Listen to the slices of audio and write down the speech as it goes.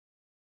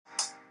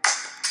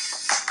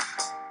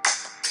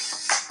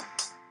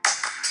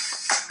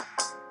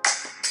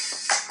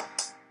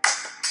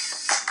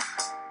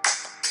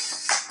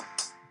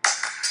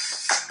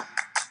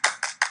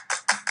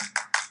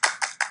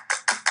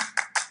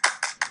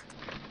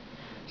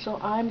So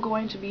I'm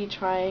going to be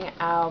trying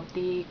out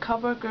the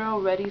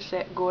Covergirl Ready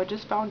Set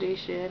Gorgeous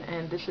Foundation,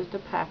 and this is the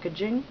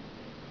packaging.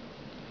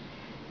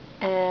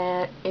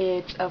 And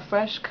it's a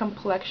fresh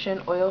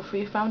complexion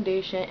oil-free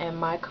foundation, and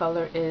my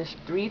color is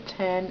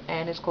 310,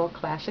 and it's called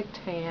Classic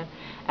Tan.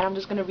 And I'm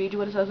just going to read you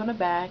what it says on the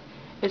back.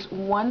 It's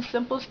one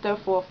simple step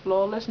for a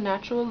flawless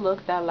natural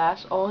look that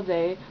lasts all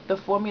day. The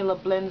formula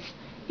blends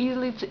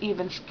easily to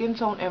even skin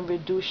tone and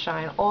reduce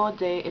shine all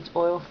day. It's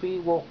oil-free,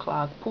 won't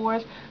clog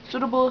pores,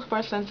 suitable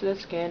for sensitive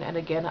skin, and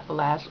again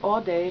lasts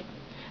all day.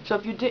 So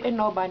if you didn't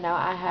know by now,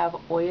 I have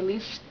oily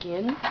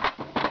skin.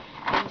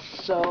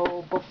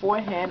 So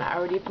beforehand, I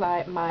already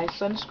applied my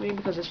sunscreen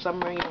because it's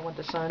summer, you don't want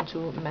the sun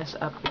to mess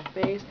up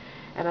your face.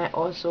 And I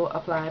also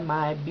applied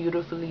my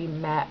beautifully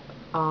matte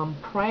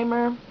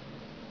primer.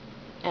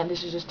 And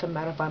this is just to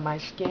mattify my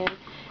skin.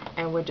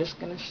 And we're just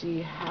going to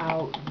see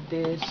how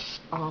this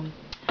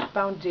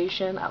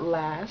foundation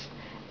lasts.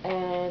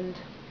 And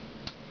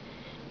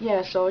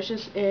yeah, so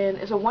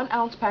it's a 1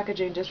 ounce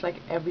packaging just like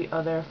every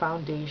other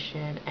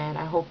foundation, and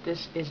I hope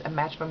this is a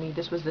match for me.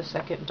 This was the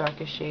second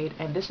darkest shade,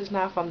 and this is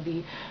now from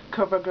the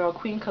Covergirl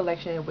Queen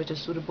collection, which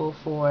is suitable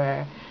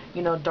for,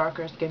 you know,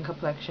 darker skin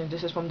complexion.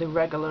 This is from the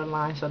regular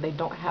line, so they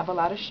don't have a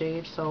lot of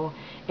shades. So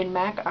in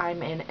MAC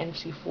I'm in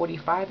NC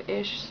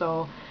 45-ish,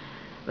 so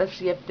let's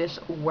see if this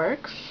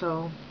works.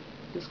 So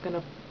just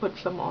gonna put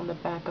some on the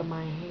back of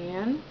my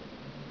hand,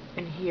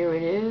 and here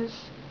it is.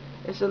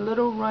 It's a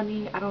little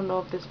runny. I don't know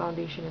if this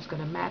foundation is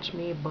going to match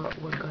me, but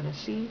we're going to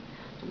see.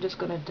 So I'm just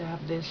going to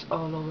dab this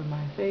all over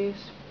my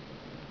face.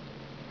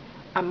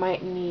 I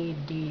might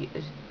need the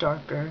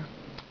darker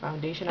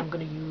foundation. I'm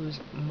going to use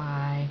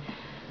my,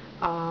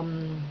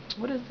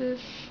 what is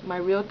this? My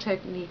Real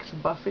Techniques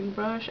buffing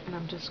brush, and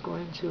I'm just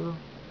going to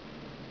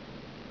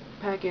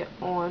pack it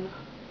on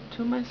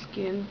to my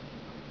skin.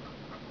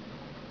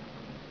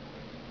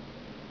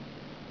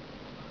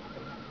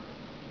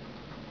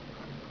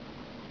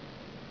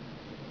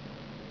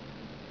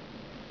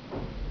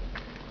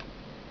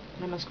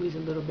 I'm going to squeeze a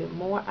little bit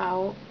more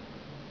out.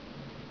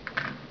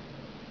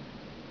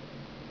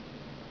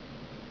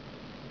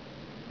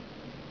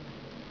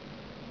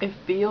 It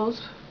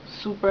feels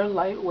super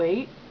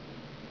lightweight.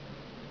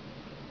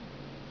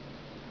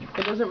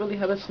 It doesn't really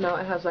have a smell.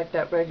 It has like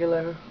that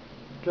regular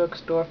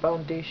drugstore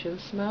foundation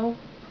smell.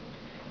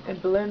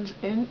 It blends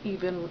in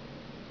evenly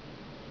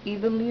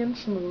and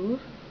smooth.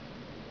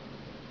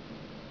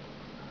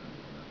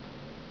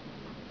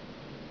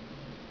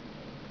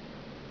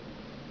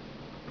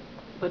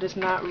 But it's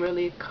not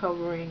really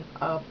covering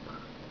up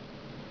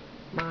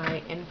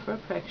my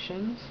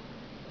imperfections.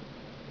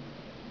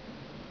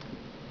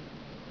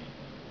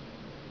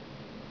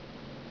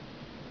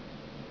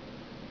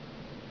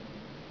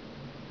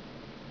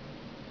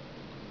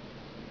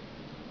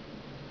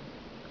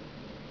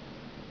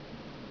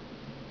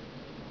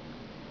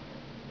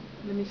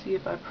 Let me see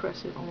if I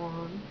press it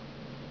on,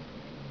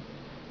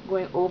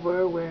 going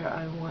over where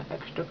I want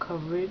extra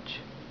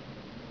coverage.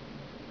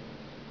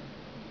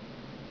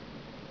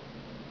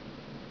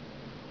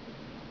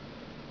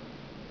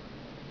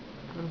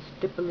 I'm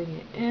stippling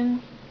it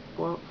in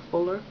for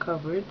fuller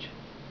coverage.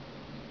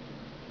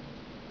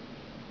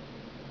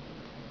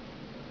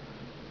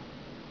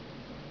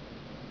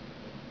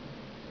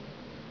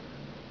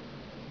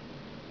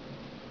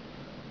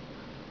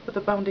 But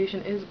the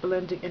foundation is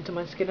blending into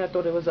my skin. I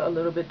thought it was a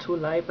little bit too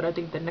light, but I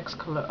think the next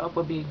color up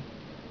will be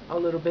a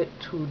little bit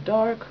too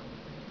dark.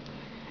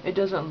 It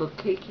doesn't look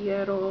cakey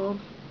at all.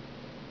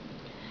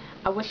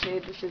 I would say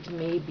this is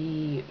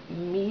maybe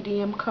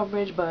medium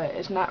coverage, but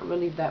it's not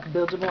really that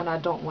buildable, and I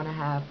don't want to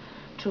have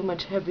too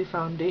much heavy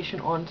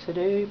foundation on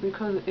today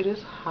because it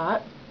is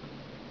hot.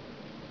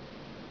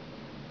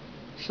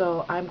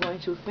 So I'm going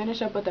to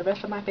finish up with the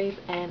rest of my face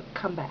and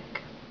come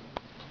back.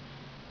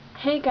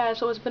 Hey guys,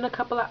 so it's been a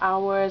couple of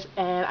hours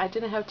and I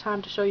didn't have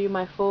time to show you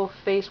my full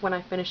face when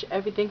I finished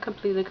everything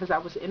completely because I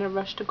was in a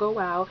rush to go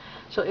out.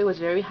 So it was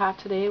very hot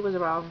today. It was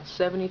around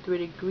 73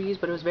 degrees,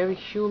 but it was very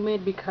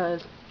humid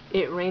because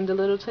it rained a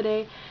little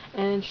today.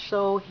 And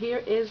so here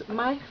is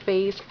my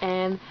face,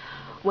 and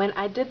when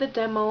I did the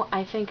demo,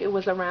 I think it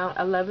was around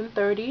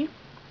 11:30.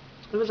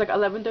 It was like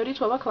 11:30,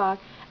 12 o'clock,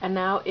 and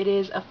now it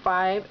is a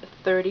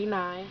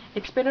 5:39.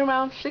 It's been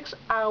around 6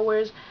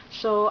 hours,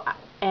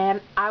 and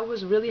I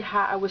was really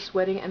hot. I was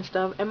sweating and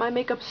stuff, and my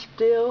makeup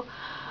still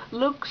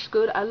looks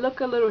good. I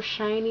look a little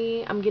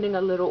shiny. I'm getting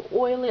a little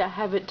oily. I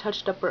haven't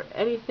touched up or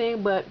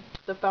anything, but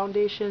the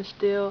foundation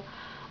still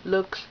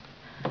looks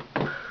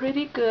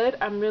pretty good.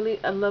 I'm really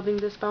loving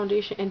this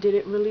foundation, and did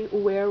it really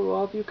wear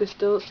off. You can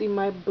still see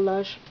my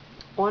blush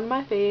on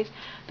my face.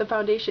 The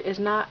foundation is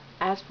not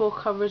as full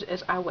coverage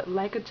as I would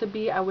like it to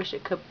be. I wish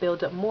it could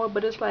build up more,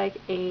 but it's like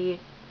a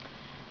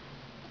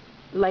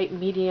light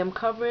medium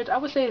coverage. I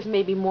would say it's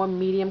maybe more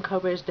medium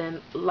coverage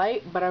than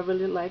light, but I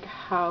really like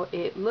how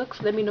it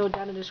looks. Let me know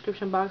down in the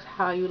description box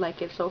how you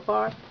like it so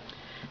far.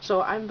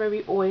 So I'm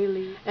very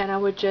oily, and I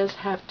would just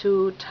have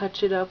to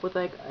touch it up with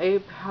like a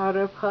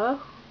powder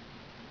puff.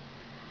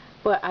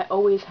 But I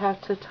always have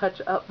to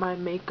touch up my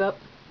makeup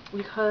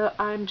because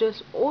I'm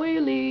just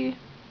oily.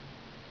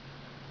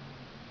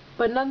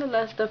 But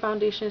nonetheless, the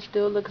foundation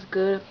still looks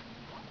good.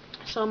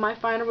 So my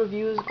final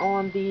reviews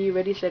on the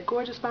Ready Set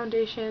Gorgeous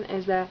foundation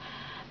is that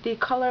the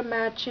color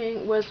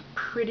matching was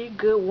pretty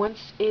good.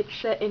 Once it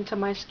set into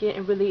my skin,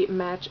 it really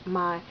matched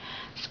my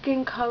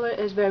skin color.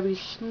 It's very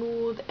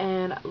smooth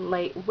and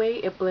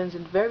lightweight. It blends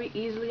in very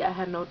easily. I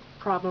had no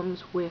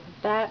problems with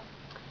that.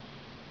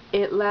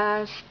 It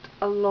lasts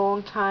a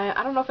long time.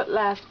 I don't know if it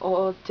lasts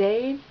all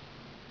day.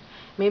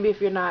 Maybe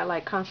if you're not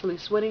like constantly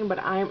sweating, but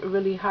I'm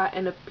really hot,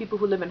 and the people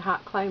who live in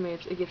hot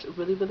climates, it gets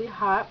really, really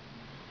hot.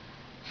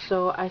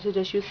 So I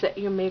suggest you set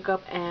your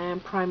makeup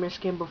and prime your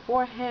skin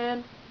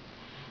beforehand.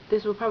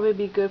 This will probably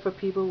be good for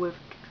people with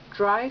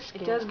dry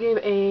skin. It does give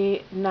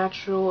a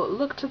natural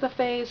look to the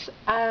face.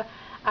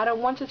 Out of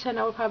 1 to 10,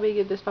 I would probably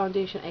give this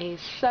foundation a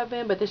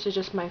 7, but this is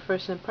just my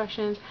first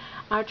impressions.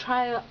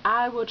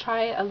 I will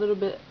try it a little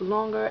bit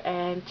longer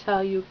and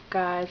tell you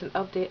guys an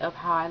update of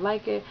how I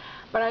like it.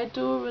 But I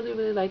do really,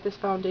 really like this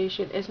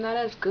foundation. It's not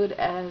as good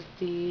as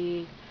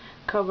the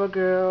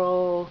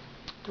Covergirl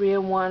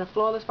 3-in-1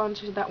 Flawless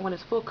Foundation. That one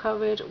is full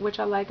coverage, which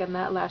I like, and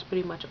that lasts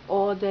pretty much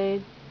all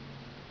day.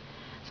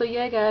 So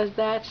yeah guys,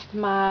 that's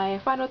my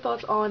final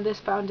thoughts on this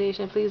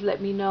foundation. Please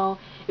let me know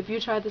if you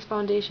tried this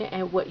foundation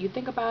and what you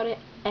think about it,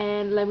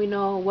 and let me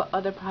know what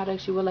other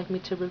products you would like me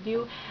to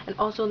review, and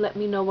also let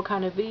me know what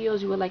kind of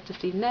videos you would like to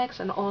see next,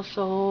 and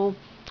also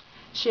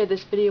share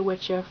this video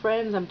with your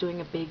friends. I'm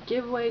doing a big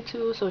giveaway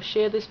too, so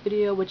share this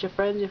video with your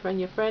friends,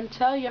 your friend.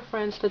 Tell your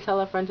friends to tell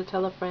a friend to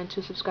tell a friend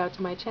to subscribe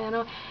to my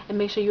channel, and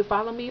make sure you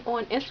follow me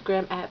on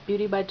Instagram at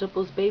Beauty by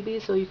Dimples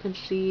Baby, so you can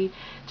see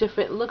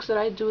different looks that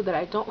I do that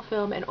I don't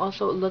film, and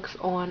also looks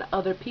on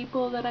other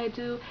people that I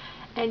do.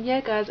 And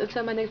yeah guys,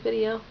 until my next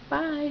video,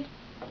 bye!